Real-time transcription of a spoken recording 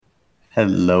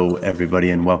Hello, everybody,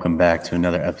 and welcome back to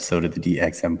another episode of the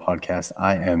DXM podcast.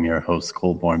 I am your host,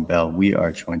 Colborn Bell. We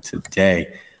are joined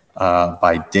today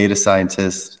by data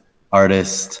scientist,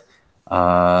 artist,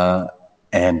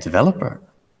 and developer,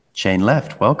 Shane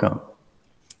Left. Welcome.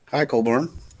 Hi, Colborn.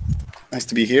 Nice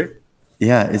to be here.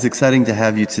 Yeah, it's exciting to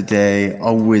have you today.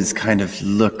 Always kind of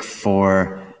look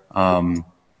for,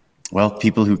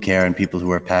 people who care and people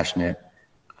who are passionate.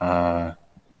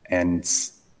 And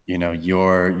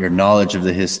your knowledge of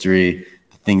the history,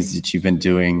 the things that you've been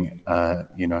doing,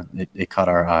 it caught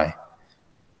our eye.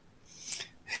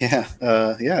 Yeah.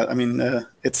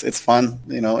 It's fun.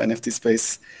 NFT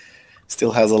space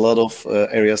still has a lot of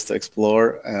areas to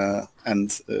explore,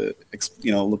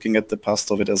 looking at the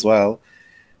past of it as well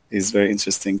is very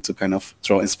interesting to kind of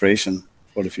draw inspiration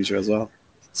for the future as well.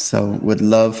 So would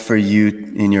love for you,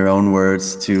 in your own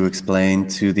words, to explain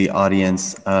to the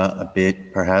audience a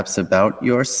bit perhaps about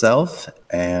yourself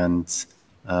and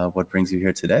what brings you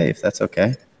here today, if that's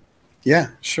okay.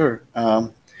 Yeah, sure.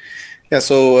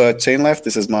 Chain Left,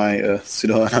 this is my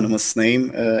pseudo-anonymous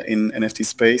name in NFT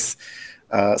space.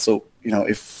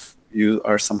 If you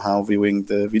are somehow viewing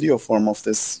the video form of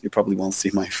this, you probably won't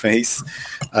see my face.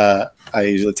 I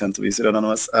usually tend to be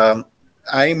pseudo-anonymous.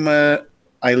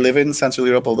 I live in Central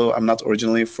Europe, although I'm not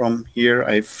originally from here.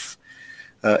 I've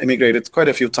immigrated quite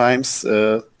a few times,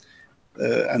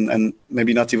 and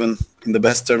maybe not even in the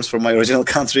best terms from my original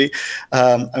country.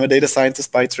 I'm a data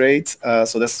scientist by trade,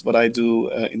 so that's what I do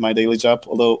in my daily job,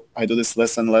 although I do this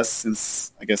less and less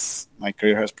since I guess my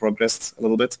career has progressed a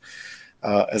little bit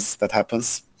as that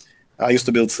happens. I used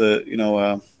to build,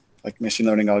 like machine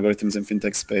learning algorithms in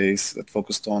fintech space that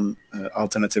focused on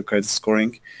alternative credit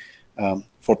scoring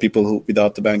for people who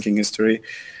without the banking history.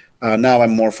 Now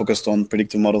I'm more focused on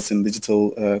predictive models in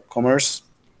digital commerce.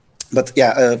 But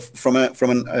yeah, from an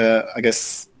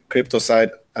crypto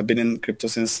side, I've been in crypto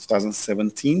since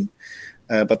 2017,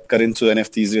 but got into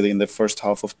NFTs really in the first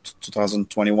half of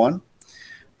 2021.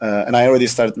 And I already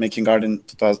started making art in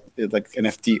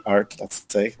NFT art, let's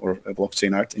say, or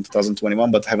blockchain art in 2021,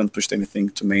 but haven't pushed anything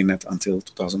to mainnet until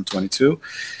 2022.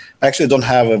 I actually don't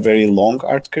have a very long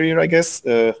art career, I guess,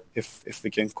 if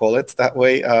we can call it that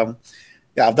way.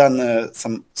 I've done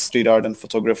some street art and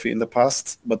photography in the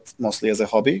past, but mostly as a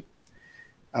hobby.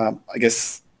 I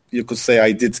guess you could say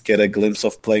I did get a glimpse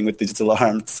of playing with digital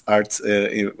art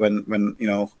when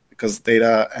because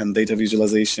data and data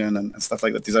visualization and stuff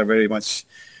like that, these are very much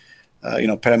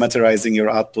parameterizing your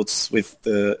outputs with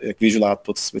the visual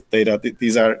outputs with data.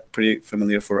 These are pretty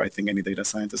familiar for, I think, any data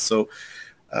scientist. So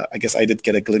I guess I did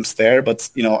get a glimpse there, but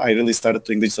I really started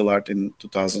doing digital art in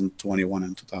 2021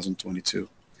 and 2022.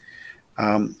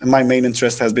 And my main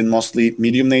interest has been mostly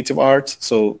medium native art,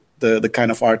 so the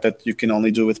kind of art that you can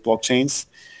only do with blockchains.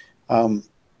 And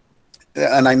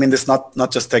I mean this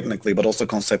not just technically, but also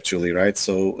conceptually, right?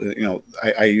 So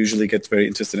I usually get very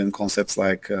interested in concepts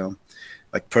like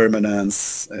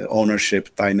permanence,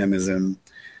 ownership, dynamism,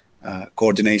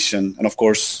 coordination, and of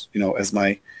course, as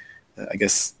my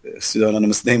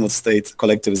pseudonymous name would state,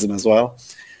 collectivism as well.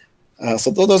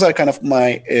 So those are kind of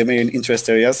my main interest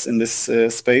areas in this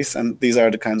space, and these are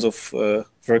the kinds of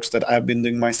works that I've been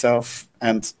doing myself,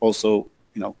 and also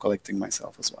collecting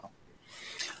myself as well.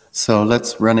 So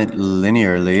let's run it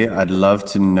linearly. I'd love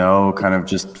to know kind of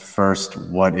just first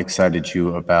what excited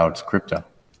you about crypto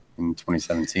in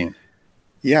 2017.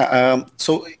 Yeah,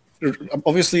 so I've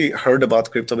obviously heard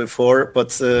about crypto before,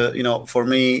 but for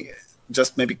me,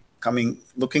 just maybe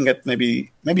looking at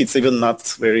maybe it's even not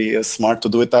very smart to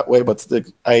do it that way, but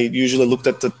I usually looked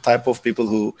at the type of people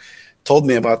who told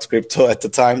me about crypto at the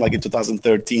time, like in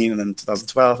 2013 and then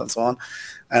 2012 and so on.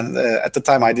 And at the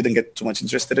time, I didn't get too much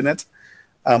interested in it.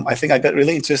 I think I got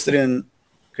really interested in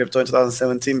crypto in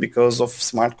 2017 because of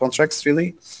smart contracts,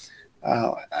 really.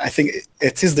 I think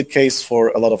it is the case for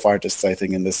a lot of artists, I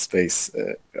think, in this space.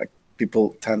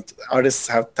 Artists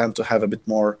tend to have a bit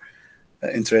more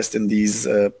interest in these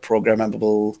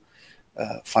programmable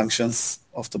functions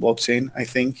of the blockchain, I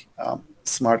think.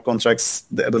 Smart contracts,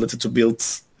 the ability to build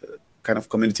kind of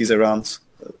communities around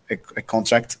a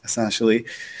contract, essentially,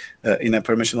 in a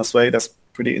permissionless way, that's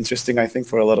pretty interesting, I think,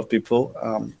 for a lot of people.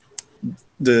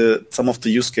 Some of the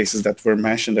use cases that were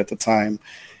mentioned at the time,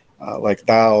 like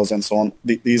DAOs and so on,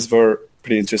 these were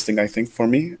pretty interesting, I think, for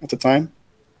me at the time.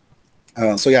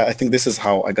 I think this is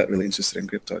how I got really interested in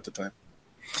crypto at the time.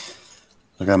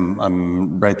 Look,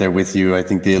 I'm right there with you. I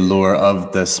think the allure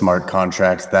of the smart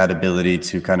contracts, that ability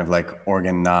to kind of like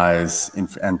organize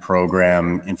and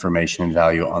program information and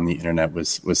value on the internet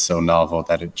was so novel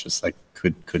that it just like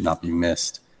could not be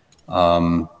missed.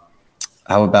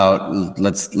 How about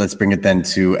let's bring it then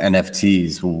to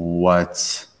NFTs.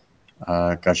 What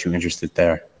got you interested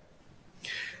there?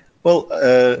 Well,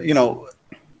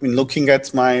 looking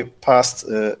at my past,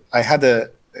 I had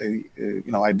I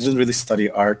didn't really study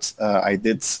art. I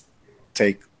did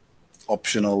take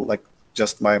optional, like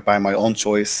just by my own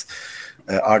choice,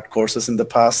 art courses in the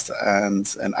past,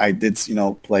 and I did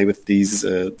play with these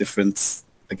different,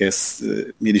 I guess,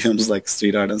 mediums like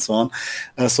street art and so on.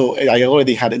 So I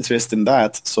already had interest in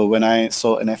that. So when I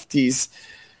saw NFTs,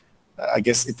 I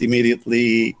guess it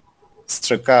immediately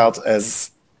struck out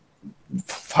as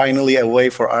finally a way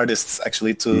for artists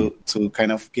actually to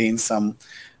kind of gain some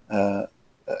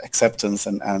acceptance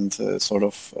and sort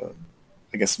of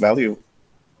I guess value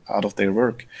out of their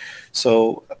work.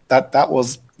 So that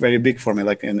was very big for me,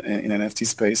 like in NFT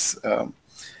space.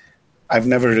 I've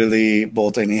never really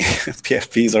bought any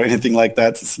PFPs or anything like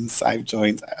that since I've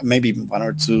joined. Maybe one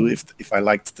or two if I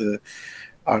liked the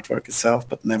artwork itself,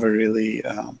 but never really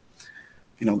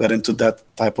got into that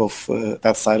type of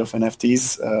that side of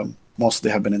NFTs.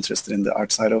 Mostly have been interested in the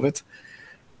art side of it.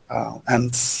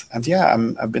 And yeah,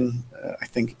 I've been I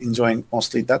think enjoying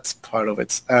mostly that part of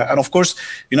it. And of course,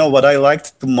 what I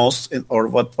liked the most, or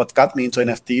what got me into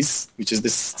NFTs, which is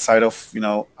this side of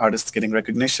artists getting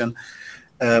recognition,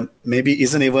 maybe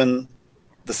isn't even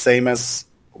the same as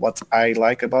what I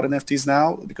like about NFTs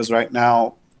now. Because right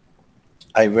now,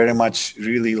 I very much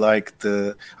really like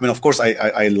of course,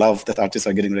 I love that artists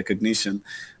are getting recognition,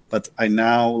 but I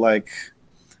now like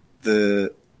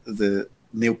the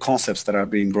new concepts that are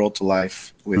being brought to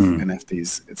life with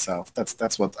NFTs itself.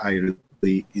 That's what I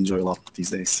really enjoy a lot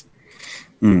these days.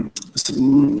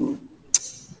 So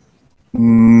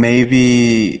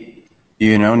maybe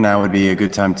now would be a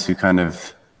good time to kind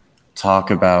of talk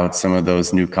about some of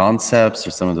those new concepts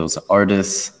or some of those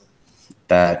artists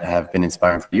that have been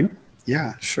inspiring for you.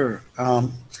 Yeah, sure.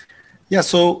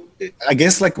 So I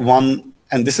guess like one,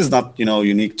 and this is not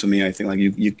unique to me. I think like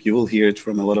you will hear it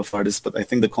from a lot of artists, but I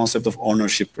think the concept of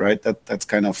ownership, right? That's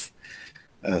kind of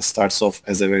starts off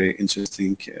as a very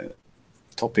interesting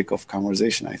topic of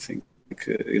conversation. I think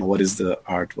what is the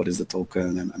art, what is the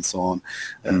token, and so on.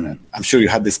 I'm sure you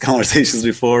had these conversations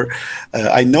before.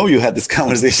 I know you had these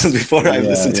conversations before. I've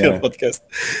listened to your podcast.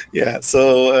 Yeah.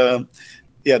 So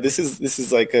this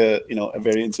is like a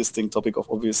very interesting topic of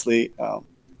obviously.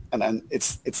 And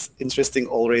it's interesting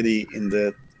already in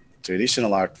the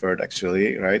traditional art world,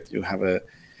 actually, right? You have a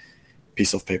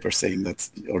piece of paper saying that,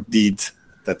 or deed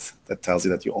that tells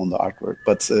you that you own the artwork.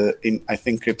 But I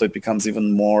think crypto, it becomes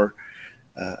even more,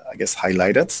 I guess,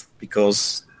 highlighted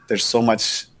because there's so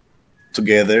much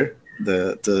together,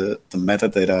 the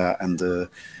metadata and the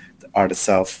art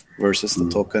itself versus the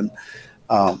token.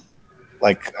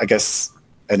 Like, I guess,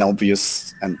 an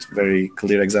obvious and very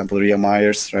clear example, Ria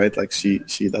Myers, right? Like she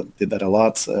did that a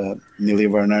lot. Millie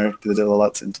Werner did it a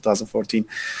lot in 2014.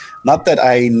 Not that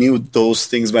I knew those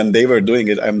things when they were doing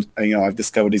it. I've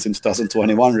discovered this in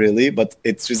 2021, really. But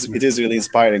it is really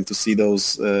inspiring to see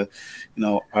those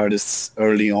artists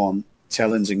early on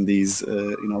challenging these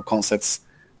concepts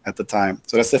at the time.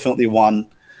 So that's definitely one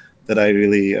that I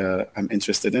really am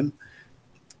interested in.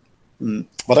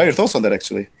 What are your thoughts on that,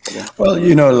 actually? Well,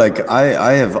 like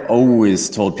I have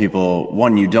always told people,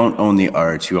 one, you don't own the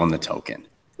art, you own the token.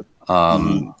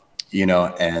 And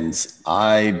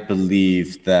I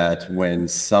believe that when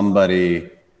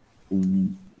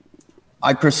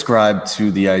I prescribe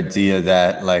to the idea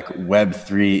that like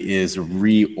Web3 is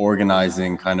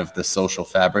reorganizing kind of the social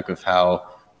fabric of how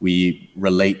we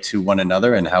relate to one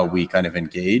another and how we kind of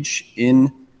engage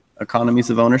in economies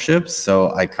of ownership.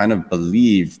 So I kind of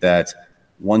believe that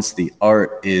once the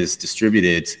art is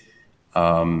distributed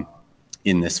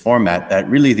in this format, that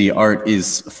really the art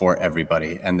is for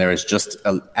everybody. And there is just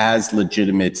as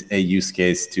legitimate a use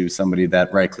case to somebody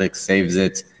that right-clicks, saves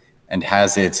it, and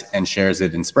has it, and shares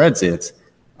it, and spreads it.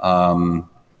 That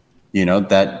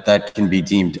can be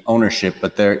deemed ownership,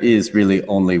 but there is really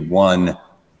only one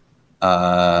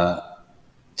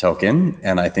token,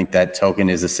 and I think that token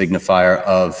is a signifier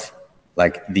of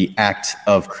like the act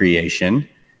of creation,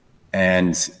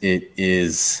 and it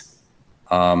is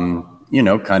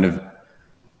kind of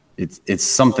it's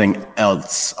something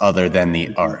else other than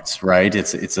the arts, right?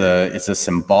 It's a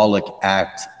symbolic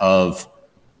act of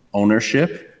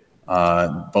ownership,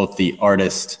 both the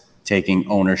artist taking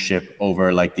ownership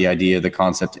over like the idea, the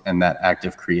concept, and that act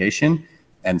of creation,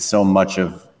 and so much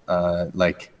of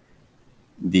like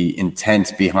the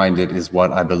intent behind it is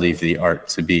what I believe the art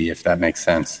to be, if that makes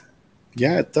sense.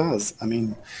 Yeah, it does. I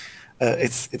mean,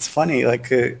 it's funny.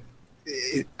 Like,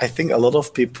 I think a lot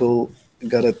of people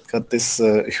got this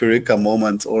eureka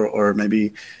moment, or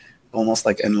maybe almost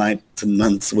like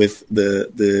enlightenment with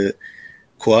the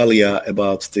qualia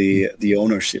about the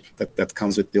ownership that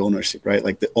comes with the ownership, right?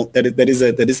 Like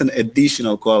that is an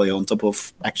additional qualia on top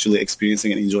of actually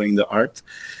experiencing and enjoying the art.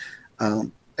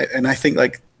 And I think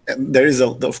like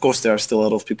of course there are still a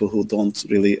lot of people who don't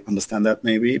really understand that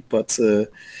maybe, but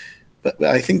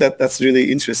I think that's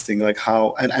really interesting, like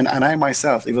how and I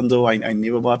myself, even though I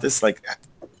knew about this, like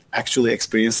actually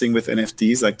experiencing with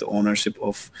NFTs, like the ownership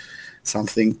of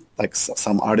something, like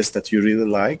some artist that you really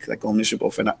like ownership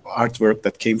of an artwork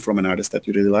that came from an artist that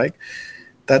you really like,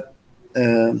 that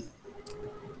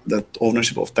that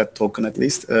ownership of that token, at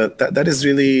least, that is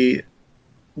really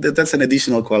that's an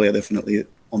additional quality, definitely,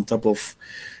 on top of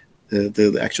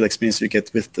the actual experience you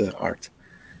get with the art.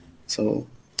 So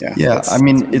yeah, I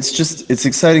mean, it's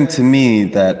exciting to me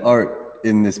that art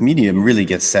in this medium really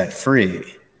gets set free,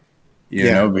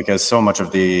 you know, because so much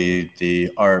of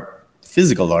the art,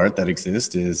 physical art that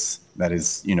exists that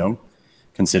is, you know,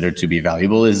 considered to be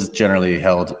valuable is generally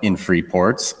held in free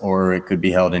ports, or it could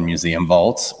be held in museum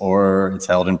vaults, or it's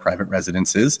held in private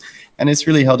residences, and it's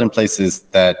really held in places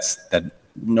that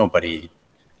nobody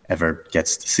ever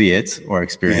gets to see it or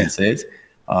experience it.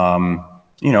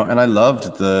 You know, and I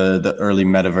loved the early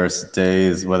metaverse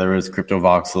days, whether it was Crypto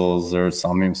Voxels or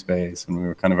Somnium Space, when we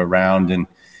were kind of around and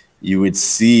you would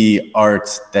see art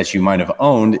that you might have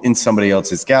owned in somebody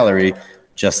else's gallery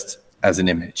just as an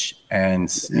image.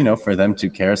 And, you know, for them to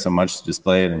care so much to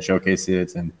display it and showcase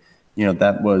it. And, you know,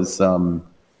 that was,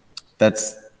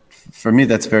 that's, for me,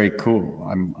 that's very cool.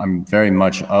 I'm very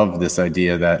much of this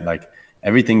idea that like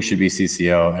everything should be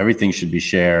CCO, everything should be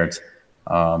shared.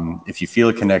 If you feel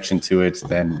a connection to it,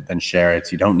 then share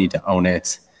it. You don't need to own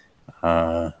it.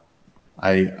 I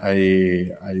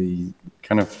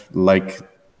kind of like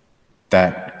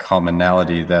that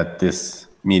commonality that this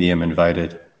medium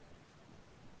invited.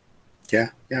 Yeah,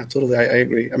 totally. I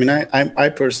agree. I mean, I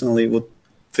personally would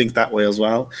think that way as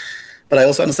well. But I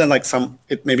also understand like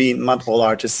maybe not all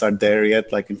artists are there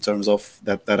yet, like in terms of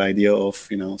that idea of,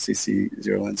 you know,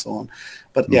 CC0 and so on.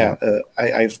 But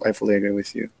I fully agree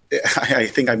with you. I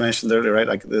think I mentioned earlier, right?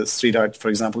 Like the street art, for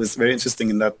example, is very interesting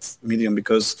in that medium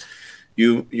because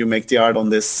you make the art on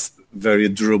this very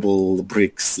durable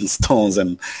bricks and stones,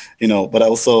 and you know, but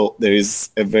also there is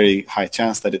a very high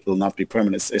chance that it will not be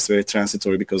permanent. It's very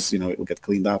transitory because, you know, it will get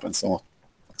cleaned up and so on.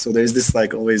 So there's this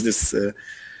like always this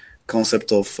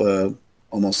concept of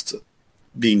almost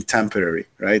being temporary,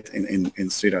 right, in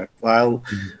street art. While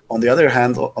on the other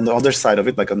hand, on the other side of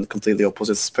it, like on the completely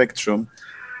opposite spectrum,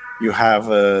 you have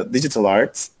digital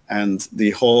art and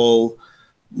the whole,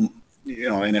 you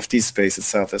know, NFT space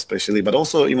itself, especially, but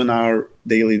also even our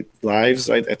daily lives,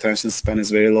 right? Attention span is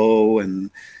very low,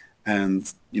 and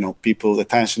you know, people's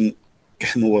attention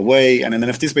can move away. And in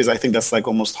NFT space, I think that's like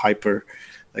almost hyper,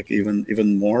 like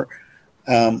even more.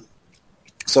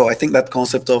 So I think that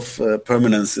concept of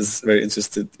permanence is very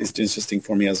interesting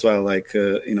for me as well. Like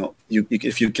you know,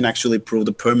 if you can actually prove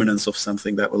the permanence of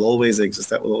something that will always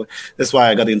exist, that's why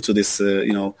I got into this,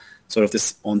 you know, sort of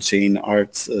this on-chain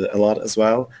art a lot as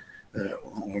well.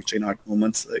 On-chain art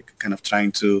movements, like kind of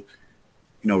trying to, you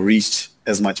know, reach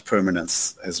as much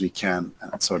permanence as we can,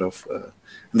 and sort of.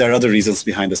 There are other reasons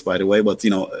behind this, by the way, but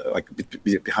you know, like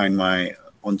behind my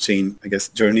on-chain, I guess,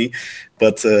 journey.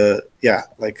 But yeah,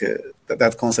 like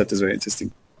that concept is very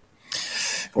interesting.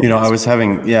 You know, I was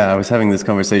having this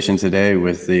conversation today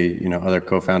with the, you know, other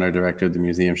co-founder director of the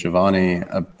museum, Shivani,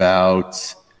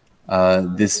 about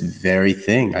this very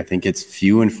thing. I think it's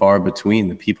few and far between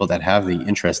the people that have the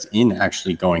interest in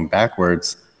actually going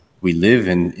backwards. We live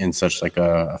in such like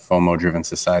a FOMO-driven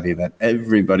society that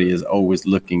everybody is always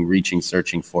looking, reaching,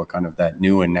 searching for kind of that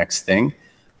new and next thing.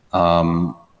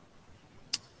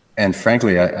 And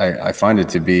frankly, I find it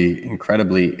to be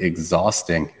incredibly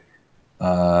exhausting.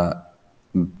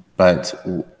 But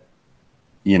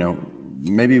you know,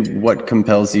 maybe what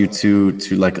compels you to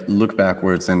like look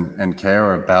backwards and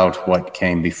care about what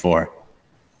came before?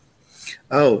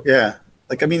 Oh yeah,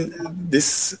 like I mean,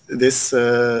 this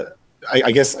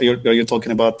I guess you're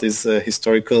talking about this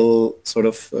historical sort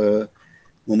of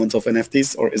moment of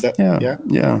NFTs, or is that?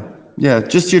 Yeah.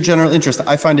 Just your general interest.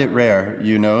 I find it rare,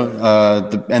 you know,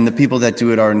 and the people that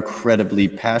do it are incredibly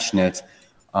passionate.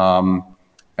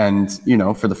 And, you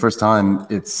know, for the first time,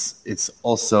 it's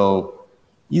also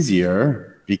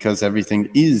easier because everything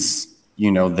is,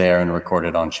 you know, there and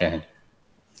recorded on chain.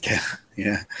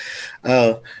 Yeah.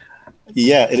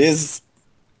 It is.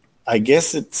 I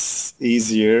guess it's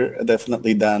easier,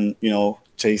 definitely, than, you know,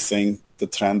 chasing the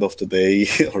trend of the day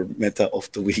or meta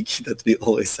of the week that we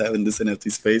always have in this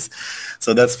NFT space.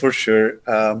 So that's for sure.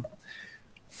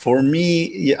 For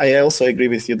me, yeah, I also agree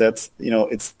with you that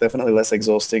it's definitely less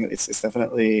exhausting. It's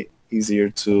definitely easier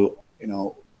to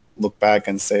look back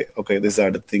and say, okay, these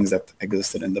are the things that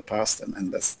existed in the past,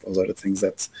 and those are the things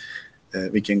that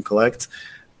we can collect.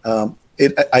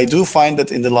 I do find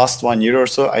that in the last 1 year or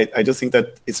so, I do think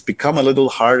that it's become a little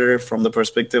harder from the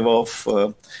perspective of,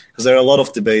 because there are a lot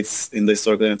of debates in the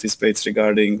historical NFT space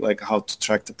regarding like how to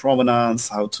track the provenance,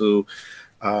 how to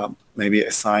maybe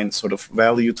assign sort of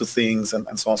value to things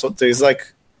and so on. So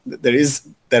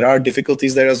there are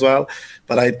difficulties there as well,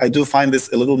 but I do find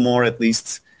this a little more at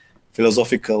least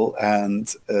philosophical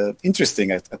and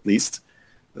interesting at least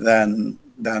than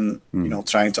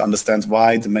trying to understand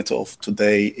why the meta of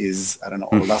today is, I don't know,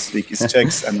 or last week is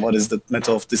checks, and what is the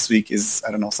meta of this week is,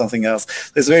 I don't know, something else.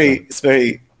 It's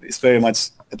very much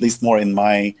at least more in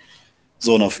my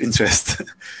zone of interest.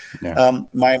 Yeah.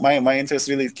 My interest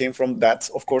really came from that,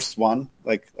 of course. One,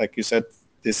 like you said,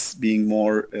 this being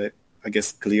more, I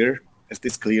guess, clear, as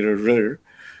this clearer.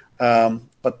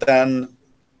 But then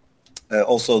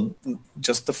also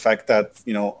just the fact that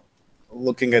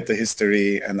looking at the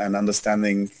history and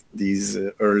understanding these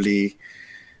early,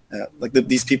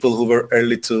 these people who were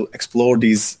early to explore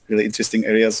these really interesting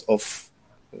areas of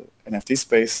NFT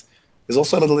space is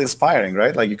also a little inspiring,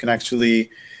 right? Like you can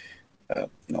actually,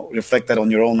 reflect that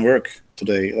on your own work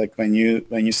today. Like when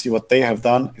you see what they have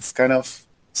done, it's kind of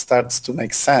starts to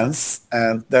make sense.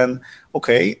 And then,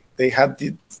 okay, they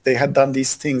had done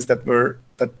these things that were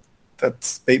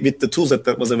with the tools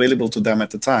that was available to them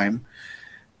at the time.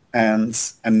 And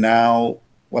now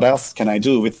what else can I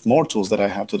do with more tools that I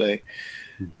have today?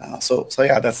 So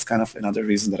yeah, that's kind of another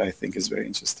reason that I think is very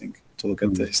interesting to look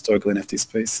at the historical NFT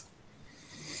space.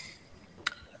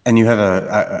 And you have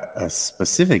a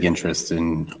specific interest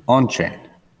in on-chain.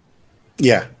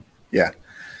 Yeah.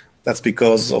 That's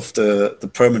because of the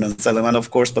permanence element,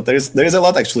 of course, but there is a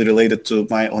lot actually related to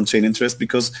my on-chain interest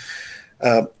because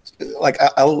I'll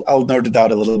nerd it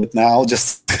out a little bit now,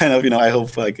 just kind of, I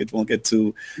hope like it won't get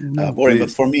too boring.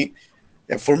 But for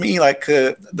me, like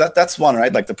that's one,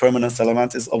 right? Like the permanence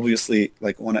element is obviously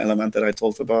like one element that I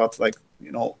talked about, like,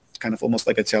 kind of almost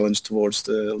like a challenge towards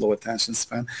the low attention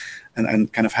span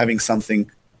and kind of having something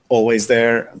always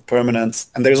there, permanent.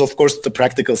 And there's, of course, the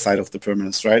practical side of the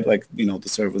permanence, right? Like, the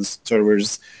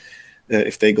servers,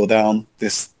 if they go down,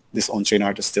 this on-chain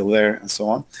art is still there and so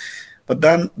on. But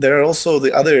then there are also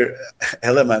the other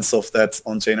elements of that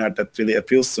on-chain art that really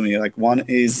appeals to me. Like one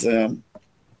is,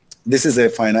 this is a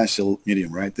financial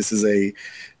medium, right? This is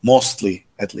mostly,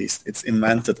 at least, it's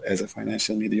invented as a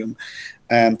financial medium.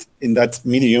 And in that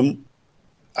medium,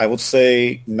 I would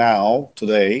say now,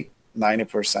 today,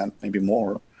 90%, maybe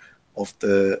more, of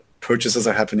the purchases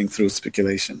are happening through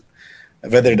speculation,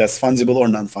 whether that's fungible or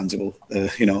non-fungible.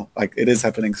 Like it is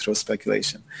happening through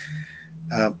speculation.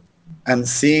 And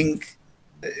seeing,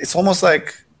 it's almost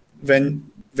like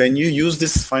when you use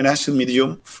this financial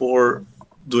medium for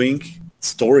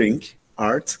storing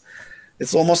art,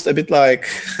 it's almost a bit like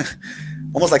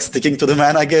almost like sticking to the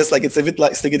man, I guess. Like it's a bit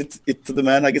like sticking it to the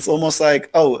man. Like it's almost like,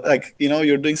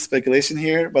 you're doing speculation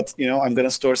here, but I'm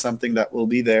gonna store something that will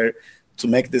be there to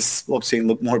make this blockchain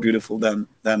look more beautiful than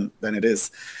it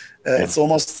is. It's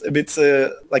almost a bit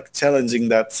like challenging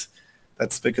that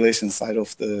speculation side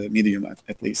of the medium,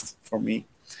 at least for me.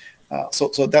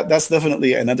 So that's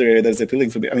definitely another area that's appealing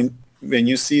for me. I mean, when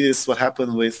you see this, what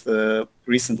happened with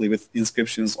recently with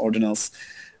inscriptions, ordinals,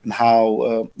 and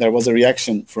how there was a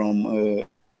reaction from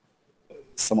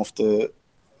some of the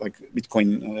like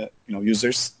Bitcoin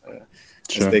users,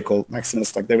 as they call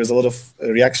maximalists. Like there was a lot of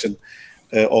reaction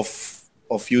of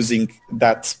using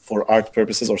that for art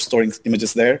purposes or storing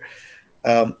images there.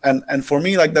 And for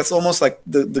me, like that's almost like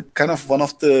the kind of one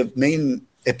of the main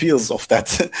appeals of that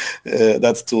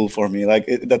that tool for me. Like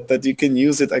that you can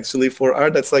use it actually for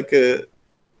art. That's like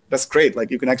that's great. Like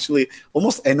you can actually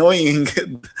almost annoying,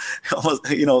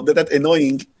 that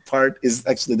annoying part is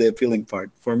actually the appealing part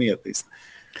for me, at least.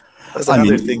 That's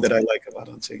another thing that I like about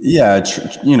on-chain. Yeah,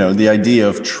 the idea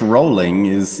of trolling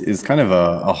is kind of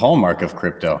a hallmark of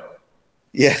crypto.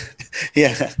 Yeah,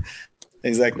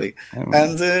 exactly.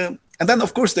 And then,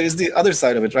 of course, there is the other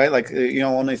side of it, right? Like,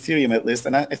 on Ethereum at least,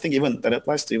 and I think even that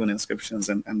applies to even inscriptions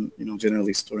and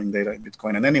generally storing data in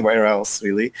Bitcoin and anywhere else,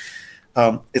 really.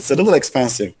 It's a little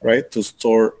expensive, right, to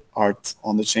store art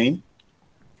on the chain.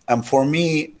 And for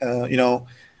me,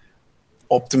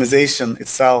 optimization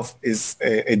itself is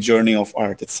a journey of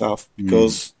art itself,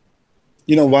 because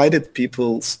why did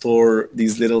people store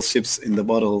these little ships in the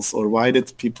bottles, or why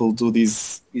did people do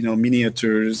these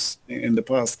miniatures in the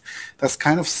past? That's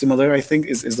kind of similar, I think,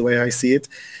 is the way I see it.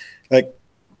 Like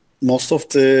most of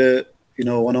the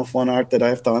one-of-one art that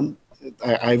I've done,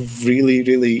 I've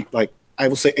really like, I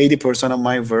would say 80% of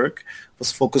my work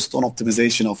was focused on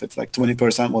optimization of it. Like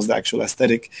 20% was the actual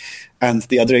aesthetic, and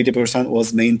the other 80%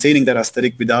 was maintaining that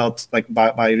aesthetic without, like,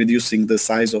 by reducing the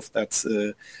size of that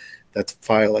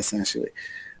file, essentially.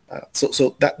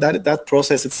 So that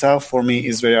process itself for me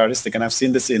is very artistic, and I've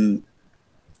seen this in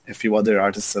a few other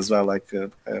artists as well, like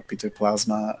Peter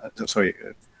Plasma.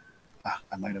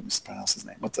 I might have mispronounced his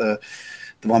name, but the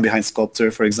one behind Sculptor,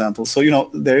 for example. So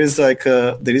there is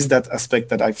that aspect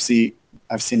that I've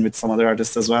seen with some other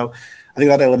artists as well. I think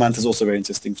that element is also very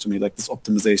interesting to me, like this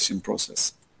optimization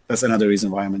process. That's another reason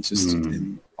why I'm interested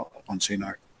in on-chain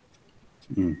art.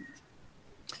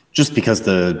 Just because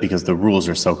the rules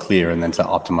are so clear, and then to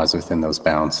optimize within those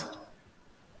bounds.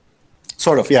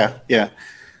 Sort of, yeah.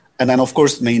 And then, of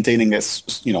course, maintaining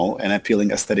an appealing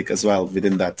aesthetic as well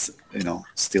within that,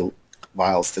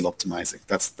 while still optimizing.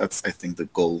 That's I think the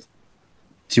goal.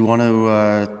 Do you want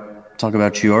to talk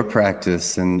about your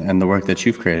practice and the work that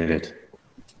you've created?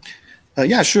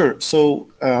 Yeah, sure. So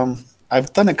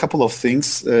I've done a couple of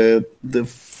things. The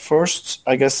first,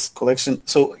 I guess, collection.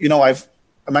 So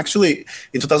I'm actually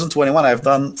in 2021. I've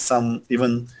done some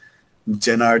even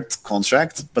Gen art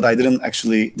contract, but I didn't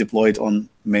actually deploy it on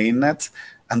mainnet.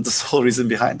 And the sole reason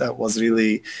behind that was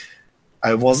really,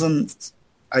 I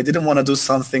didn't want to do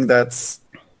something that,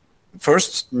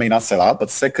 first, may not sell out, but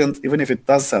second, even if it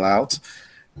does sell out,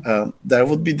 there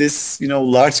would be this,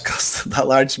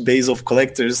 large base of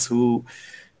collectors who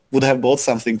would have bought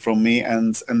something from me,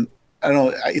 and I don't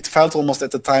know, it felt almost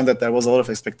at the time that there was a lot of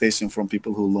expectation from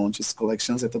people who launched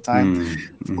collections at the time,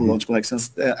 who launched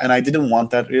collections, and I didn't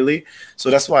want that really. So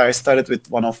that's why I started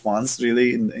with one-of-ones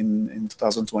really in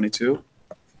 2022.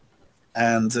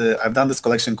 And I've done this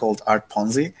collection called Art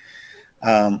Ponzi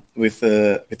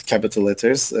with capital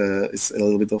letters. It's a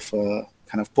little bit of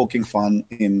kind of poking fun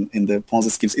in the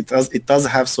Ponzi schemes. It does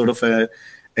have sort of an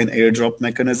airdrop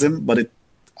mechanism, but it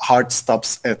hard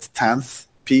stops at 10th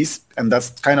piece, and that's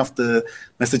kind of the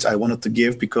message I wanted to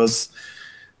give, because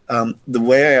the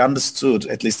way I understood,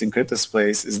 at least in crypto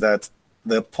space, is that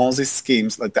the Ponzi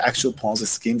schemes, like the actual Ponzi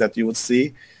scheme that you would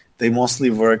see, they mostly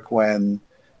work when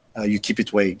you keep it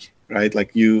vague. Right,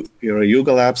 like you're a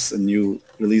Yuga Labs and you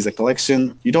release a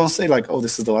collection. You don't say like, "Oh,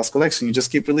 this is the last collection." You just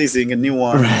keep releasing a new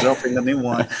one, dropping a new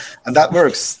one, and that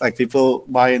works. Like people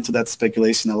buy into that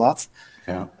speculation a lot.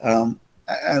 Yeah.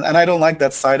 And I don't like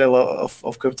that side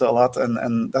of crypto a lot,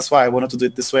 and that's why I wanted to do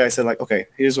it this way. I said like, okay,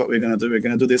 here's what we're gonna do. We're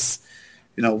gonna do this,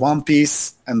 one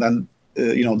piece, and then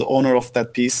the owner of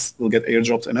that piece will get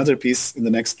airdropped another piece in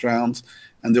the next round.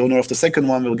 And the owner of the second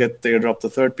one will get airdropped the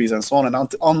third piece, and so on,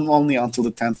 and only until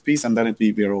the 10th piece, and then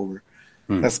we're over.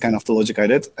 That's kind of the logic I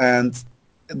did. And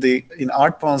in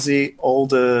Art Ponzi, all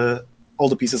the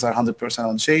pieces are 100%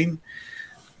 on chain.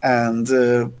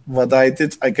 And what I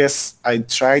did, I guess, I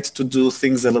tried to do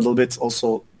things a little bit.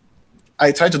 Also,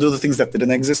 I tried to do the things that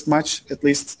didn't exist much. At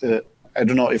least I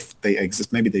don't know if they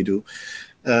exist. Maybe they do.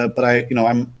 But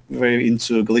I'm very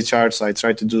into glitch art, so I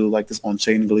tried to do like this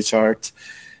on-chain glitch art.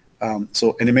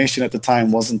 So animation at the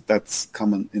time wasn't that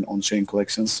common in on-chain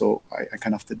collections, so I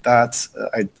kind of did that.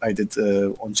 I did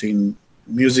on-chain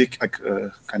music, like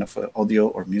kind of audio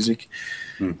or music.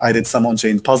 I did some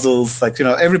on-chain puzzles. Like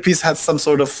every piece had some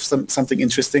sort of something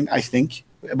interesting, I think,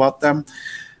 about them.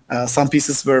 Some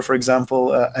pieces were, for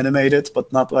example, animated,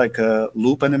 but not like a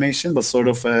loop animation, but sort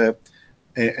of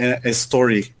a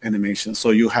story animation. So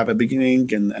you have a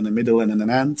beginning and a middle and an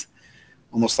end,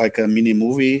 almost like a mini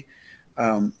movie.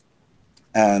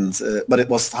 But it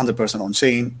was 100% on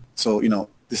chain. So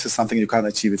this is something you can't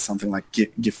achieve with something like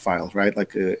GIF file, right?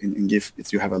 Like in GIF,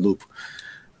 you have a loop.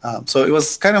 So it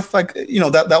was kind of like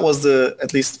that was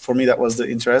at least for me, that was the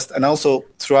interest. And also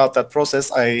throughout that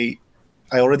process, I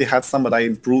already had some, but I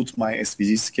improved my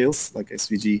SVG skills, like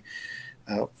SVG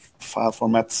file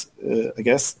format, I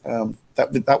guess.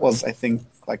 That was, I think,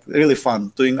 like really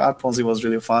fun. Doing Art Ponzi was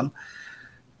really fun.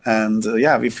 And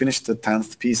we finished the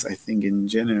 10th piece, I think, in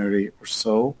January or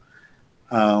so.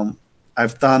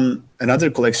 I've done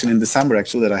another collection in December,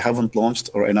 actually, that I haven't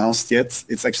launched or announced yet.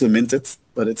 It's actually minted,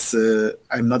 but it's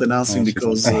I'm not announcing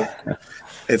because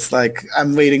it's like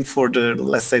I'm waiting for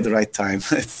let's say, the right time.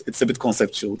 It's a bit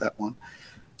conceptual, that one.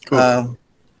 Cool.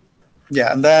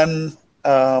 And then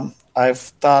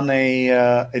I've done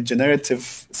a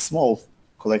generative small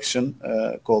collection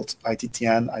called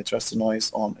ITTN, I Trust the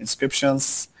Noise, on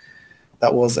inscriptions.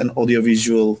 That was an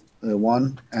audiovisual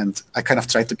one, and I kind of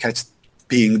tried to catch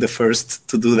being the first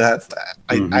to do that.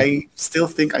 I still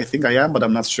think I am, but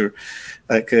I'm not sure.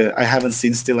 Like I haven't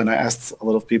seen still, and I asked a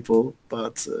lot of people,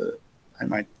 but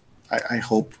I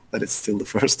hope that it's still the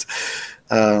first.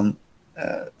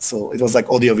 So it was like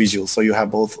audio visual. So you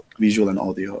have both visual and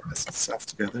audio stuff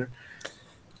together.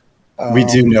 We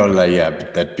do know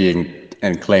that, that being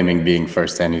and claiming being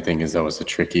first to anything is always a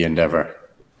tricky endeavor.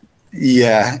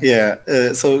 Yeah.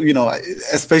 So,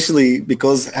 especially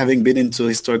because having been into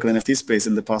historical NFT space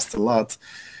in the past a lot,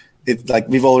 it's like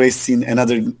we've always seen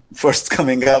another first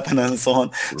coming up and so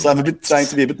on. So I'm trying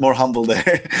to be a bit more humble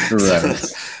there. Right.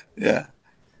 So, yeah.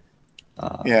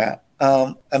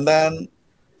 And then,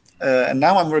 and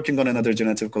now I'm working on another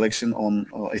generative collection on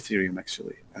Ethereum,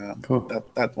 actually. Cool.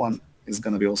 That one is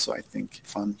going to be also, I think,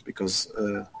 fun because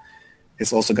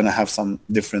it's also going to have some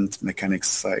different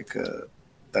mechanics like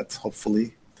that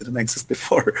hopefully didn't exist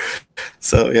before.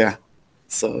 So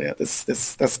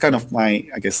that's kind of my,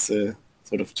 I guess,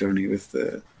 sort of journey with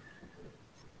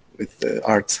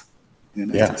art.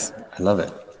 Yeah, I love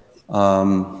it.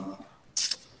 I'm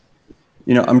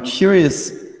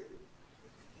curious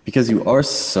because you are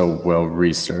so well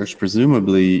researched.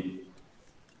 Presumably,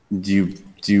 do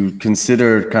you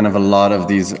consider kind of a lot of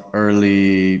these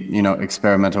early,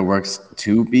 experimental works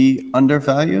to be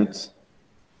undervalued?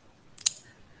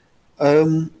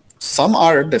 Some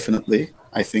are definitely,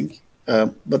 I think,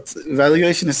 but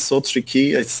valuation is so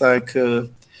tricky. It's like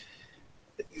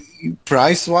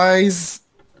price-wise,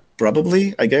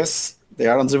 probably, I guess they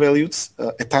are undervalued.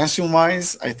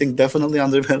 Attention-wise, I think definitely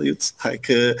undervalued. Like,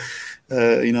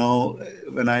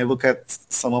 when I look at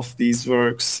some of these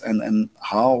works and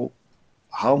how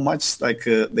much like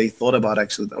they thought about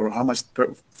actually, or how much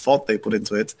thought they put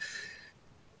into it,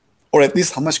 or at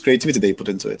least how much creativity they put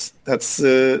into it. That's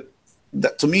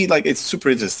that to me, like, it's super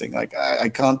interesting. Like I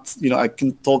can't, I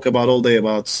can talk about all day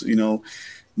about,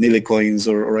 Nili coins,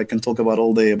 or I can talk about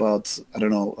all day about, I don't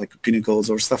know, like pinnacles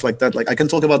or stuff like that. Like I can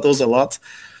talk about those a lot,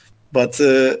 but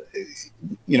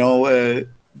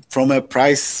from a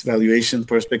price valuation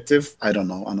perspective, I don't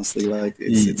know, honestly. Like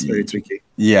it's very tricky.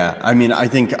 Yeah, I mean, I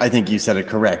think you said it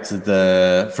correct.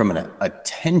 From an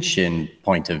attention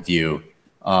point of view,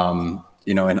 and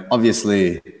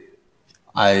obviously,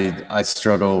 I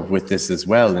struggle with this as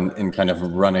well in kind of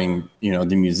running,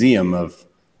 the museum of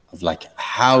like,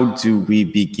 how do we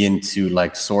begin to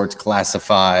like sort,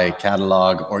 classify,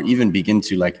 catalog, or even begin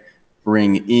to like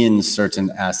bring in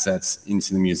certain assets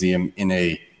into the museum in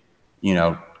a,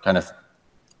 kind of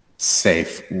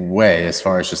safe way, as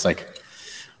far as just like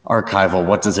archival.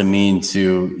 What does it mean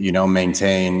to,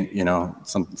 maintain,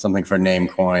 something for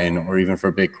Namecoin or even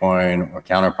for Bitcoin or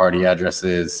counterparty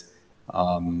addresses?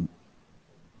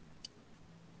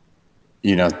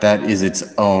 That is its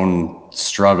own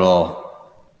struggle.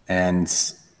 And,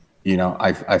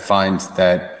 I find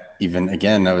that even,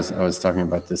 again, I was talking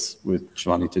about this with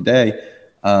Shivani today,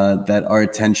 that our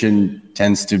attention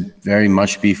tends to very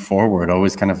much be forward,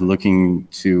 always kind of looking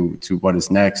to what is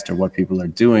next or what people are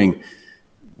doing,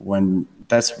 when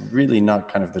that's really not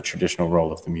kind of the traditional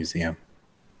role of the museum.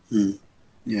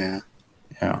 Yeah,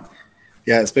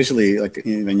 especially like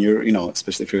when you're,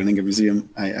 especially if you're running a museum,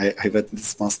 I bet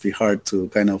this must be hard to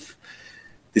kind of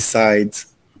decide,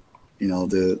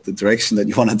 the direction that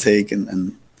you want to take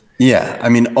and yeah, I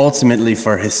mean, ultimately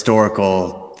for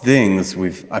historical things,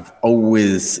 I've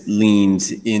always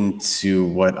leaned into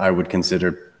what I would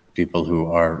consider people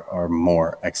who are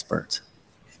more expert.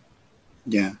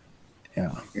 Yeah. I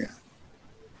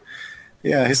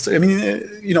mean,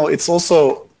 it's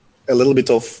also a little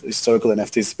bit of historical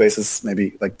NFT spaces,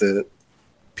 maybe like the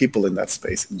people in that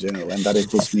space in general, and that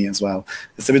includes me as well.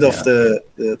 It's a bit of the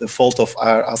fault of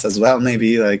us as well,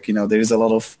 maybe. Like, there was a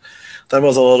lot of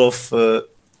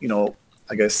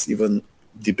I guess even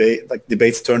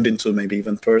debates turned into maybe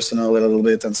even personal a little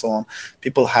bit and so on.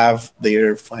 People have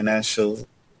their financial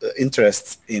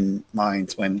interests in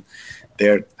mind when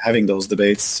they're having those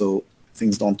debates, so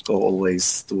things don't go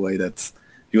always the way that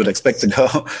you would expect to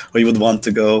go or you would want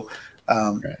to go.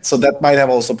 Right. So that might have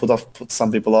also put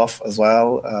some people off as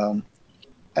well.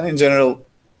 And in general,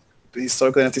 the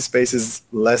historical NFT space is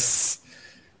less.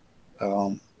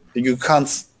 You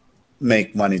can't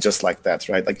make money just like that,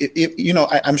 right? Like,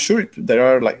 I'm sure there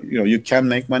are, like, you can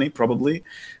make money probably,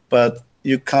 but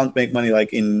you can't make money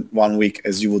like in 1 week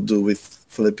as you would do with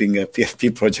flipping a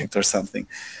PFP project or something.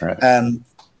 Right. And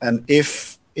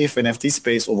if NFT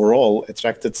space overall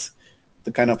attracted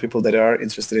the kind of people that are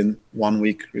interested in 1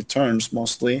 week returns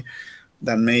mostly,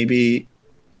 then maybe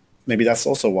that's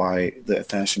also why the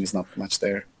attention is not much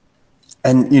there.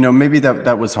 And, maybe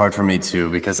that was hard for me too,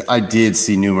 because I did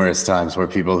see numerous times where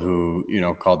people who,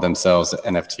 called themselves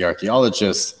NFT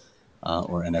archaeologists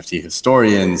or NFT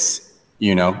historians,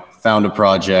 found a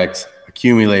project,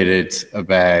 accumulated a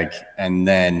bag and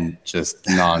then just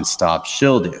nonstop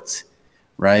shilled it,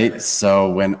 right? So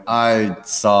when I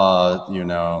saw,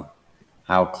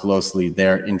 how closely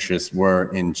their interests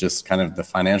were in just kind of the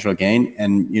financial gain,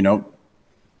 and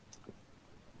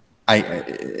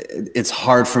it's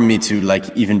hard for me to like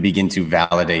even begin to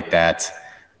validate that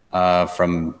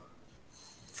from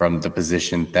the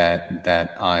position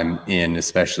that I'm in,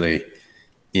 especially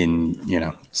in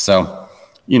so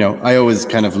I always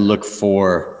kind of look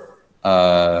for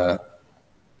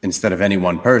instead of any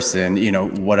one person,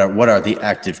 what are the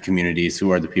active communities,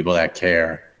 who are the people that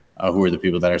care, who are the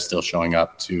people that are still showing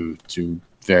up to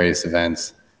various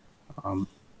events.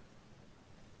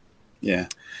 Yeah,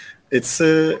 it's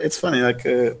funny. Like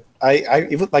I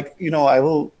even like I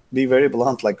will be very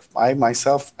blunt. Like I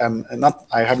myself am not.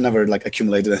 I have never like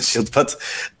accumulated a shield, but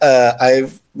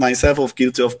I've myself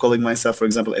guilty of calling myself, for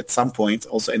example, at some point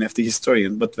also NFT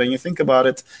historian. But when you think about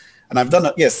it, and I've done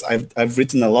it. Yes, I've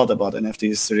written a lot about NFT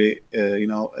history. I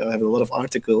have a lot of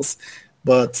articles,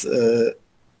 but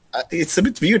it's a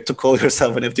bit weird to call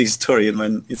yourself an NFT historian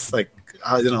when it's like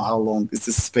I don't know how long is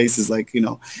this space is like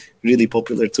really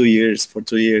popular 2 years for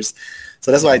 2 years.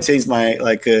 So that's why I changed my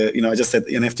I just said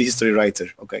NFT history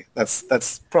writer. Okay,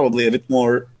 that's probably a bit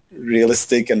more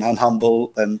realistic and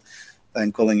humble than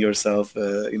calling yourself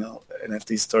NFT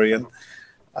historian.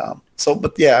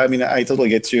 But yeah, I mean I totally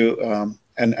get you.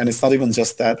 And it's not even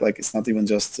just that. Like it's not even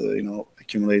just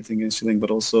accumulating and shilling,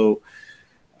 but also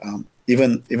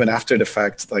even after the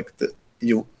fact, like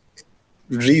you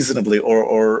reasonably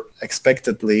or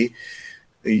expectedly,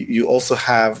 you also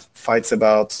have fights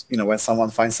about when someone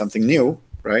finds something new,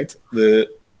 right?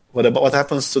 What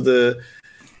happens to the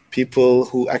people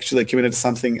who actually accumulated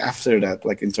something after that,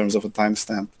 like in terms of a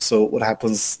timestamp? So what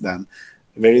happens then?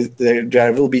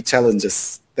 There will be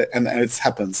challenges, and it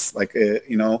happens. Like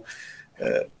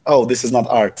oh, this is not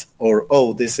art, or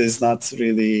oh, this is not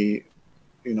really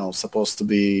supposed to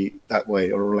be that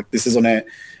way, or like this is on a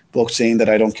blockchain that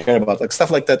I don't care about, like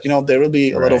stuff like that. There will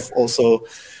be a lot of also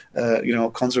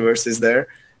controversies there,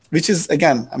 which is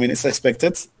again, I mean, it's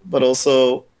expected, but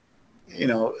also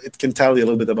it can tell you a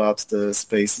little bit about the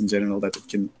space in general, that it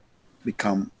can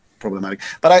become problematic.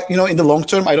 But in the long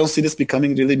term, I don't see this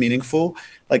becoming really meaningful.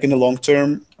 Like in the long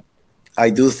term, I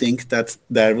do think that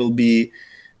there will be,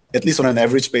 at least on an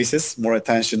average basis, more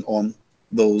attention on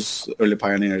those early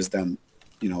pioneers than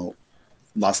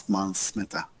last month's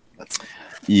meta.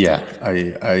 Yeah, I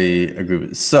agree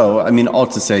with. So, I mean, all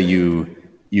to say, you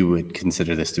would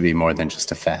consider this to be more than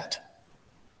just a fad.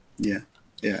 Yeah,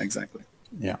 exactly.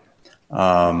 Yeah.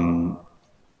 I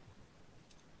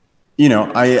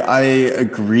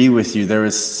agree with you. There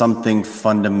is something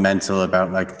fundamental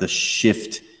about like the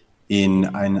shift in,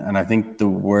 and I think the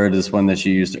word is one that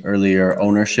you used earlier,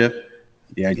 ownership,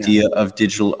 the idea of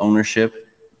digital ownership,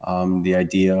 the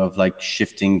idea of like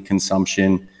shifting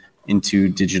consumption into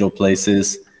digital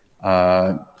places.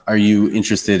 Are you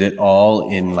interested at all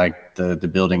in like the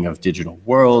building of digital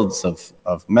worlds, of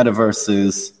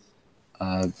metaverses?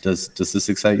 Does this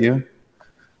excite you?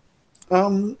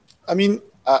 I mean,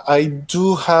 I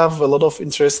do have a lot of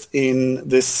interest in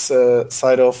this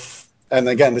side of, and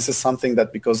again, this is something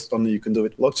that because only you can do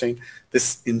with blockchain,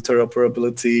 this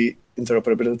interoperability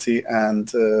and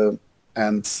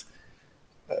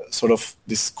sort of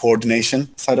this coordination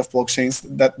side of blockchains.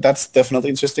 That's definitely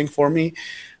interesting for me.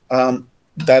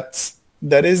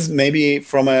 That is maybe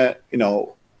from a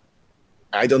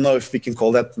I don't know if we can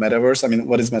call that metaverse. I mean,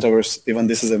 what is metaverse? Even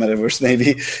this is a metaverse,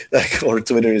 maybe, like, or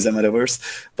Twitter is a metaverse.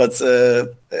 But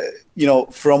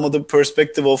from the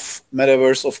perspective of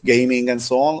metaverse, of gaming, and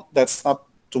so on, that's not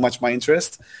too much my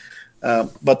interest.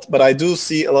 But I do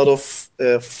see a lot of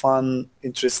fun,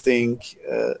 interesting,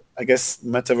 I guess,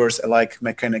 metaverse-alike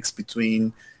mechanics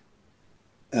between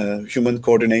human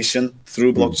coordination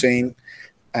through blockchain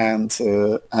and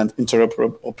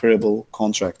interoperable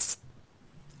contracts,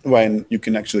 when you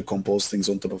can actually compose things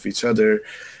on top of each other.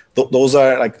 Those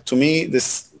are, like, to me,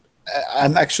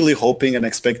 I'm actually hoping and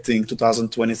expecting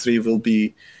 2023 will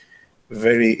be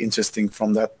very interesting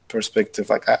from that perspective.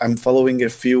 Like, I'm following a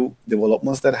few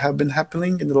developments that have been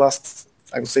happening in the last,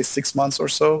 I would say, 6 months or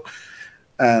so.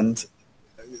 And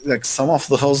like some of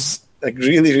those, like,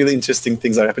 really, really interesting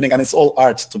things are happening. And it's all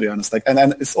art, to be honest. Like,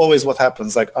 and it's always what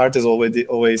happens. Like, art is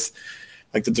always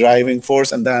like the driving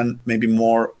force, and then maybe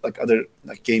more like other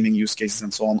like gaming use cases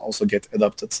and so on also get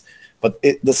adopted. But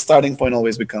the starting point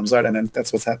always becomes art, and then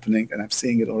that's what's happening, and I'm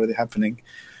seeing it already happening.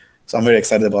 So I'm very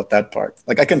excited about that part.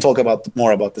 Like, I can talk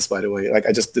more about this, by the way. Like,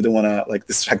 I just didn't want to like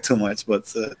distract too much,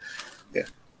 but yeah.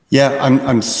 Yeah,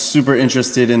 I'm super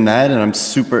interested in that, and I'm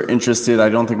super interested. I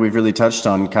don't think we've really touched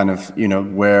on kind of, you know,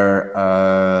 where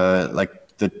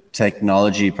like the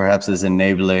technology perhaps is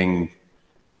enabling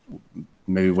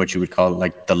maybe what you would call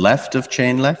like the left of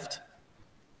chain left.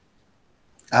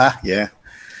 Yeah.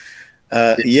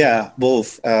 Yeah,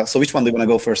 both. So which one do you want to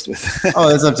go first with? Oh,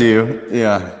 that's up to you.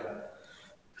 Yeah.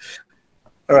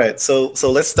 All right. So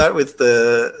let's start with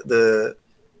the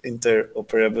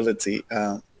interoperability.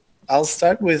 I'll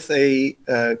start with a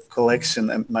collection.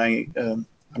 And I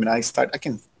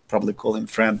can probably call him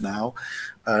friend now,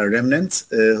 Remnant,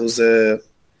 who's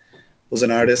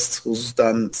an artist who's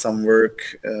done some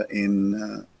work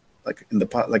in the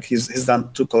past. Like he's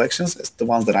done two collections, the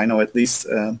ones that I know at least.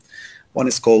 One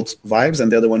is called Vibes,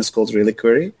 and the other one is called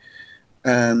Reliquary.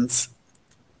 And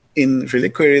in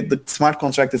Reliquary, the smart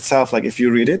contract itself, like if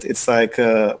you read it, it's like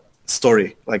a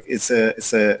story, like it's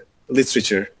a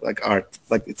literature, like art,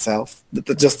 like itself.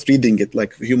 Just reading it,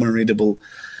 like human readable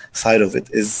side of it,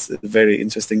 is very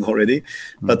interesting already.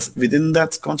 But within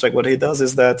that contract, what he does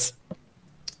is that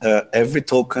every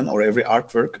token or every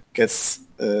artwork gets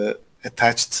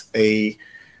attached a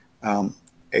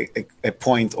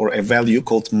point or a value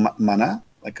called mana,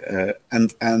 like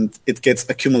and it gets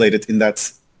accumulated in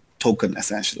that token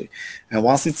essentially. And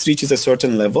once it reaches a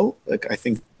certain level, like I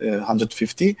think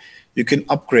 150, you can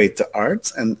upgrade the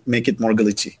art and make it more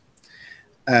glitchy.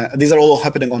 These are all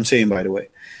happening on chain, by the way.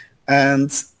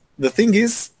 And the thing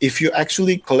is, if you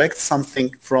actually collect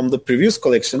something from the previous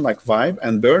collection, like Vibe,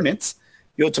 and burn it,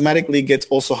 you automatically get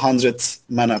also 100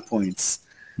 mana points.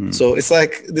 So it's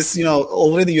like this,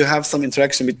 already you have some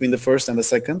interaction between the first and the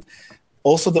second.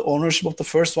 Also, the ownership of the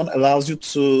first one allows you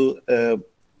to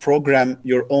program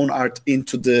your own art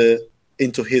into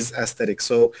his aesthetic.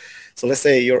 So let's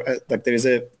say there is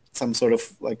some sort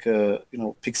of like a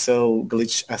pixel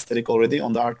glitch aesthetic already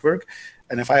on the artwork,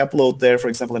 and if I upload there, for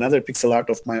example, another pixel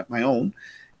art of my own,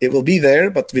 it will be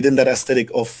there, but within that aesthetic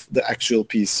of the actual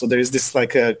piece. So there is this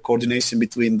like a coordination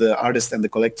between the artist and the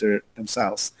collector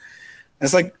themselves. And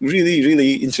it's like really,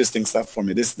 really interesting stuff for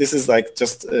me. This is like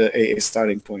just a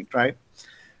starting point, right?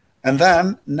 And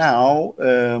then now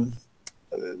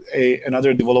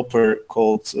another developer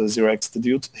called 0x the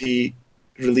Dude, he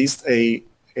released a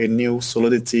new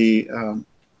Solidity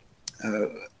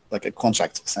like a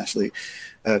contract essentially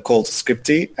called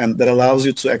Scripty, and that allows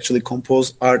you to actually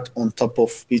compose art on top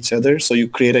of each other. So you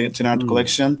create an art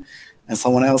collection, and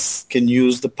someone else can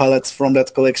use the palettes from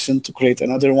that collection to create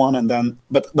another one, and then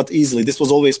but easily. This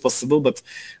was always possible, but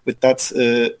with that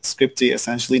Scripty,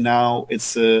 essentially now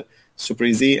it's super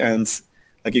easy, and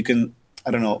like you can,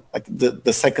 I don't know, like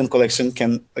the second collection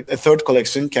can, like a third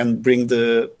collection can bring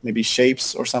the maybe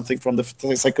shapes or something from the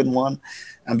second one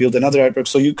and build another artwork.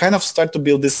 So you kind of start to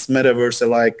build this metaverse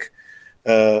like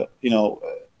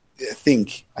thing,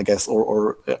 I guess,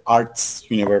 or arts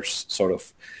universe sort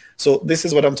of. So this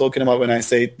is what I'm talking about when I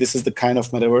say this is the kind of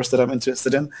metaverse that I'm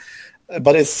interested in.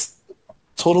 But it's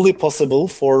totally possible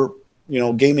for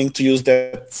gaming to use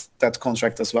that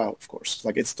contract as well, of course.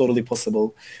 Like it's totally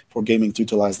possible for gaming to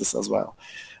utilize this as well.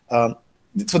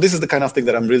 So this is the kind of thing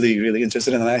that I'm really, really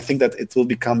interested in. And I think that it will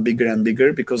become bigger and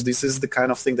bigger because this is the kind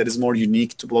of thing that is more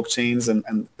unique to blockchains.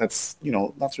 And that's,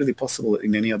 not really possible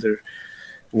in any other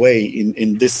way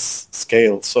in this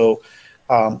scale. So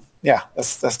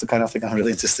that's the kind of thing I'm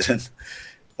really interested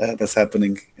in that's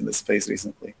happening in the space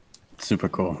recently. Super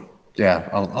cool. Yeah,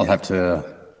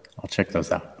 I'll check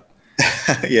those out.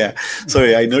 Yeah,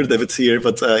 sorry, I nerded a bit here,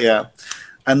 but yeah.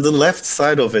 And the left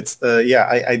side of it,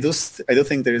 I do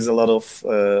think there is a lot of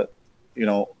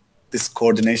this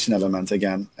coordination element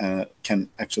again can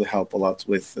actually help a lot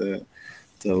with the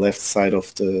left side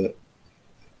of the,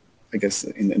 I guess,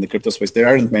 in the crypto space. There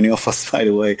aren't many of us, by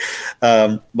the way,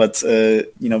 but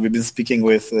we've been speaking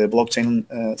with blockchain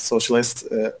socialists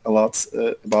a lot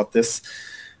about this.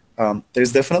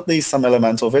 There's definitely some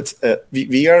element of it.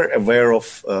 We are aware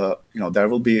of, there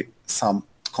will be some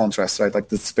contrast, right? Like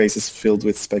the space is filled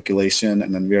with speculation,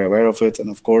 and then we're aware of it. And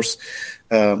of course,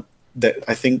 I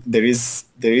think there is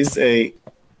a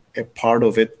part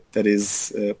of it that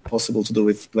is possible to do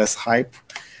with less hype.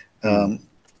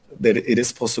 That it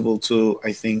is possible to,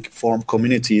 I think, form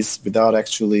communities without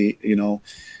actually,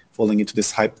 falling into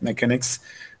this hype mechanics.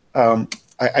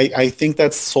 I think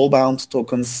that soulbound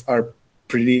tokens are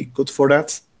pretty good for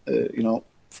that,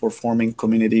 for forming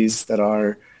communities that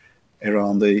are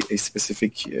around a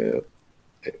specific,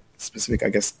 I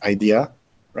guess, idea,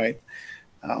 right?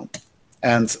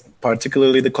 And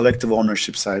particularly the collective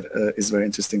ownership side is very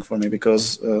interesting for me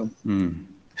because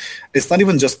it's not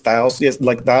even just DAOs. Yes,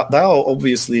 like DAO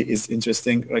obviously is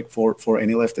interesting, like for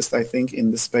any leftist, I think,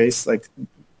 in the space. Like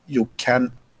you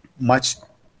can much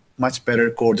better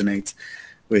coordinate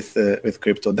with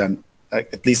crypto than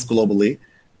at least globally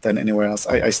than anywhere else.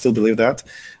 I still believe that,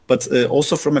 but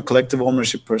also from a collective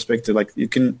ownership perspective, like you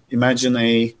can imagine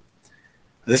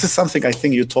this is something I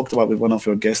think you talked about with one of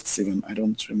your guests. Even I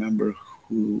don't remember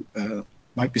who,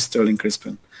 might be Sterling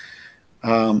Crispin.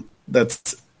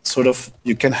 That's sort of,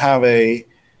 you can have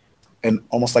an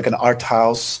almost like an art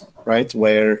house, right,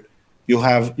 where you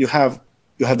have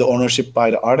the ownership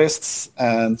by the artists,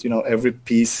 and every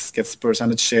piece gets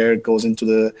percentage share, goes into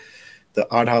the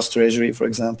art house treasury, for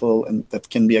example, and that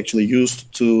can be actually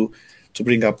used to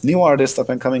bring up new artists, up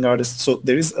and coming artists. So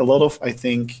there is a lot of, I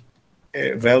think,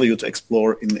 value to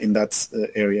explore in that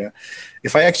area.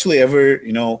 If I actually ever,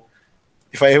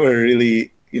 if I ever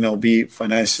really, be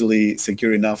financially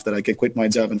secure enough that I can quit my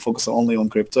job and focus only on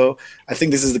crypto, I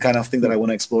think this is the kind of thing that I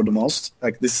want to explore the most.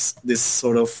 Like this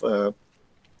sort of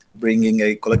bringing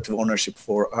a collective ownership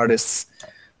for artists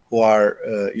who are,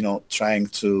 trying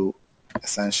to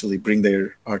essentially bring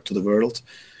their art to the world.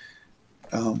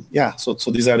 So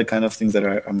these are the kind of things that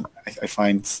I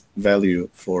find value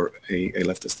for a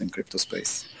leftist in crypto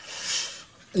space.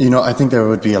 I think there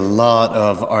would be a lot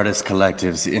of artist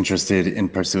collectives interested in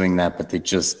pursuing that, but they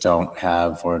just don't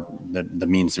have or the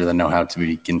means or the know-how to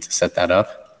begin to set that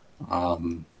up.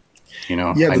 Go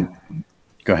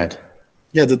ahead.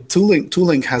 Yeah, the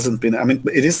tooling hasn't been. I mean,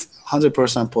 it is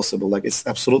 100% possible. Like it's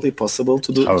absolutely possible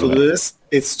to do this.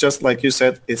 It's just like you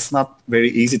said, it's not very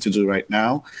easy to do right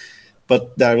now.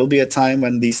 But there will be a time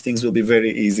when these things will be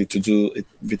very easy to do it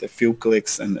with a few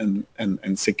clicks and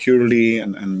securely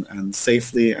and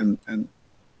safely and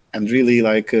really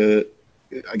like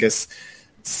I guess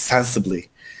sensibly,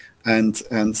 and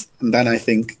then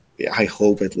I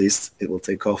hope at least it will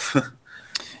take off.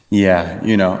 Yeah,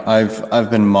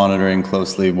 I've been monitoring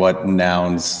closely what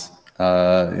Nouns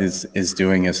is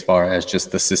doing as far as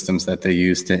just the systems that they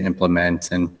use to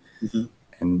implement and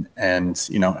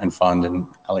fund and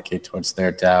allocate towards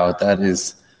their DAO. That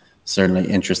is certainly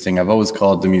interesting. I've always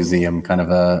called the museum kind of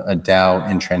a DAO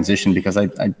in transition because I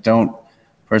don't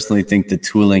personally think the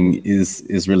tooling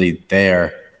is really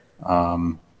there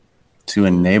to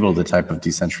enable the type of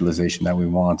decentralization that we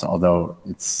want, although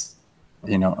it's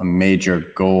a major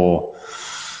goal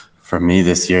for me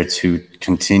this year to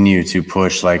continue to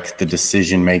push like the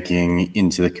decision making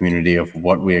into the community of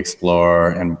what we explore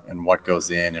and what goes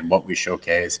in and what we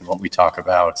showcase and what we talk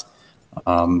about.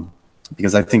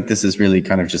 Because I think this is really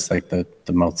kind of just like the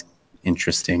most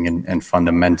interesting and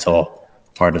fundamental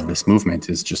part of this movement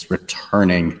is just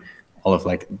returning all of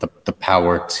like the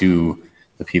power to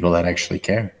the people that actually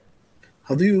care.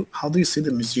 How do you see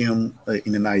the museum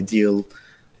in an ideal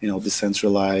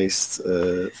decentralized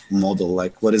model?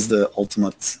 Like, what is the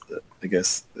ultimate, I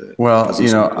guess? Well,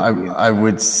 I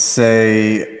would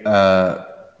say,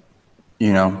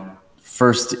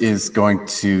 first is going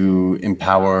to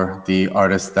empower the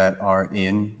artists that are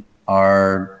in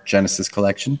our Genesis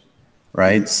collection,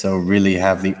 right? So really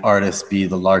have the artists be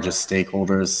the largest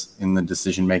stakeholders in the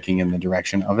decision making in the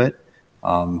direction of it.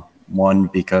 One,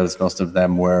 because most of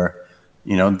them were,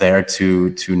 there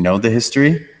to know the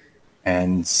history.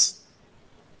 And,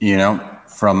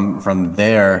 from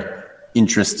there,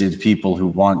 interested people who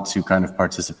want to kind of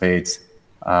participate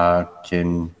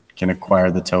can acquire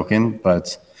the token.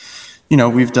 But,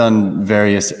 we've done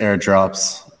various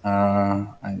airdrops.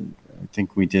 I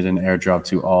think we did an airdrop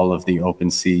to all of the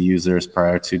OpenSea users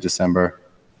prior to December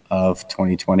of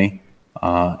 2020.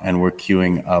 And we're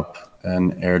queuing up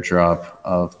an airdrop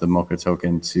of the Mocha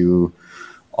token to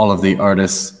all of the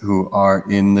artists who are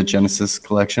in the Genesis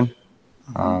collection.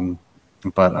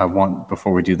 But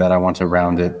before we do that, I want to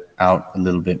round it out a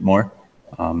little bit more.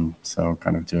 So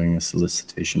kind of doing a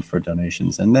solicitation for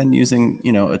donations and then using,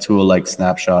 a tool like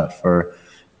Snapshot for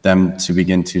them to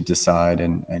begin to decide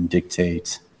and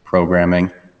dictate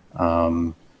programming.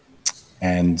 And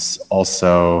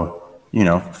also,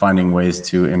 finding ways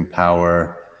to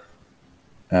empower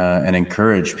and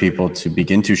encourage people to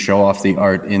begin to show off the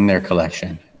art in their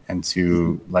collection and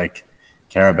to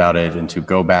care about it and to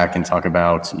go back and talk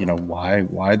about,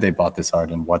 why they bought this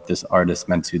art and what this artist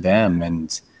meant to them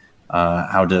and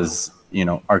how does,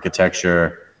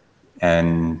 architecture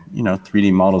and,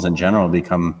 3D models in general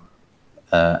become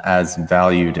as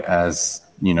valued as,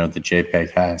 the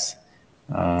JPEG has.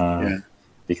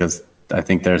 Because I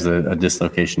think there's a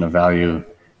dislocation of value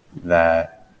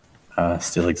that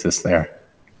still exists there.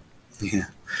 Yeah.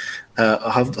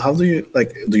 How do you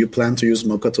do you plan to use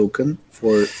Mocha token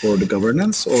for the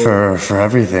governance or for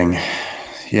everything?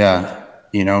 Yeah,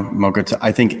 Mocha.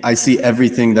 I think I see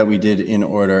everything that we did in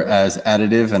order as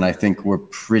additive, and I think we're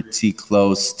pretty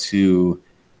close to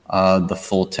the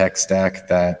full tech stack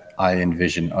that I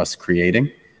envision us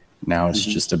creating. Now it's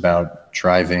just about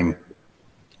driving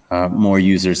more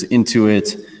users into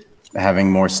it,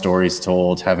 having more stories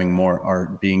told, having more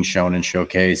art being shown and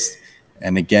showcased,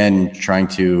 and again, trying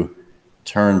to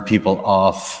turn people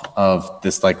off of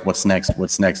this, like, what's next,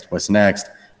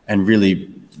 and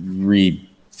really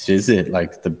revisit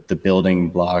like the building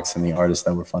blocks and the artists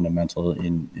that were fundamental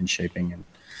in shaping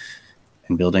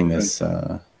and building this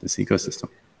this ecosystem.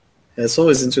 It's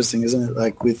always interesting, isn't it?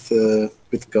 Like with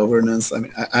governance. I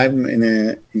mean, I'm in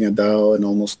a DAO and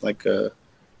almost like I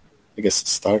guess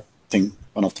starting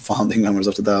one of the founding members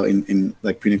of the DAO in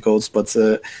like Punicodes, but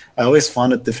I always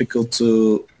found it difficult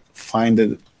to find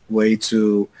a way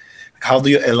to, how do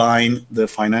you align the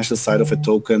financial side of a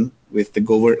token with the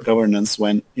governance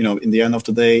when, in the end of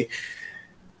the day,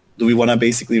 do we want to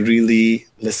basically really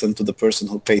listen to the person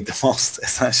who paid the most,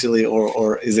 essentially,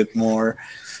 or is it more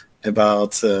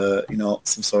about some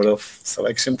sort of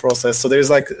selection process? So there's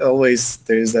that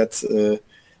kind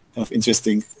of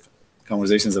interesting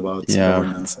conversations about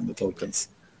governance and the tokens.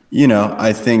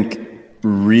 I think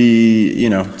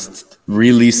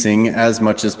releasing as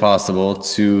much as possible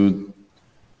to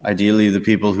ideally the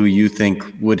people who you think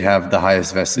would have the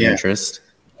highest vested interest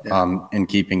in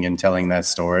keeping and telling that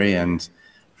story. And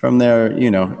from there,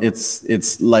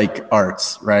 it's like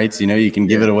arts, right? You can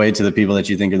give it away to the people that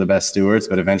you think are the best stewards,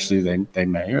 but eventually they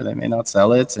may or they may not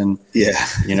sell it. And,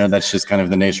 that's just kind of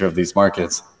the nature of these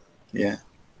markets. Yeah,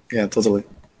 totally.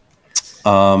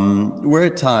 We're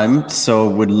at time, so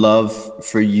would love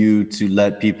for you to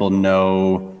let people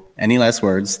know any last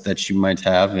words that you might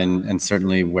have and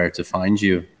certainly where to find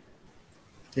you.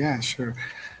 Yeah, sure.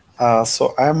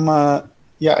 So I'm,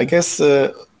 I guess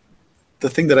the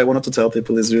thing that I wanted to tell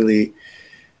people is really,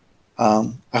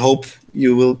 I hope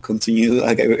you will continue,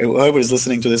 like whoever is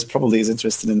listening to this probably is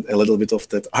interested in a little bit of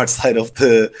that art side of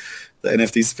the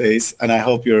NFT space. And I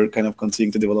hope you're kind of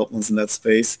continuing the developments in that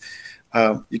space.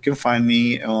 You can find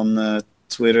me on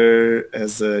Twitter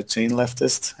as a Chain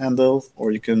Leftist handle,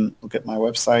 or you can look at my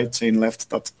website,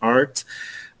 chainleft.art.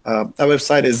 That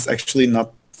website is actually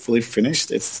not fully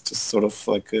finished. It's just sort of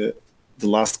like the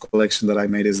last collection that I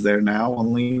made is there now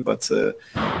only, but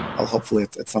I'll hopefully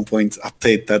at some point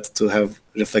update that to have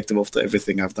reflective of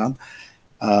everything I've done.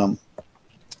 And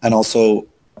also,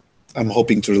 I'm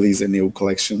hoping to release a new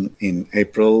collection in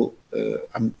April.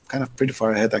 I'm kind of pretty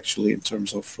far ahead, actually, in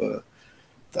terms of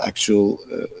the actual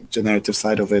generative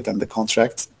side of it and the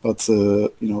contract. But,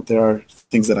 there are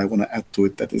things that I want to add to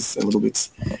it that is a little bit,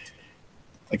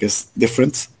 I guess,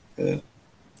 different.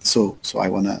 So I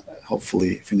want to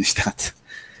hopefully finish that.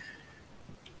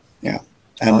 Yeah.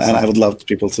 And Awesome. And I would love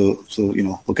people to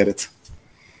look at it.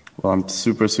 Well, I'm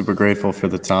super, super grateful for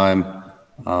the time.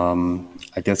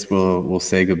 I guess we'll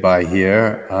say goodbye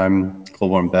here. I'm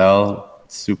Colborn Bell.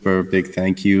 Super big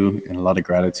thank you and a lot of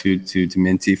gratitude to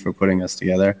Minty for putting us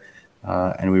together.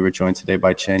 And we were joined today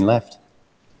by Chain Left.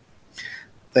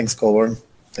 Thanks, Colborn.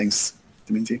 Thanks,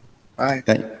 Minty. Bye.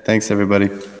 Thanks, everybody.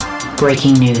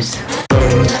 Breaking news.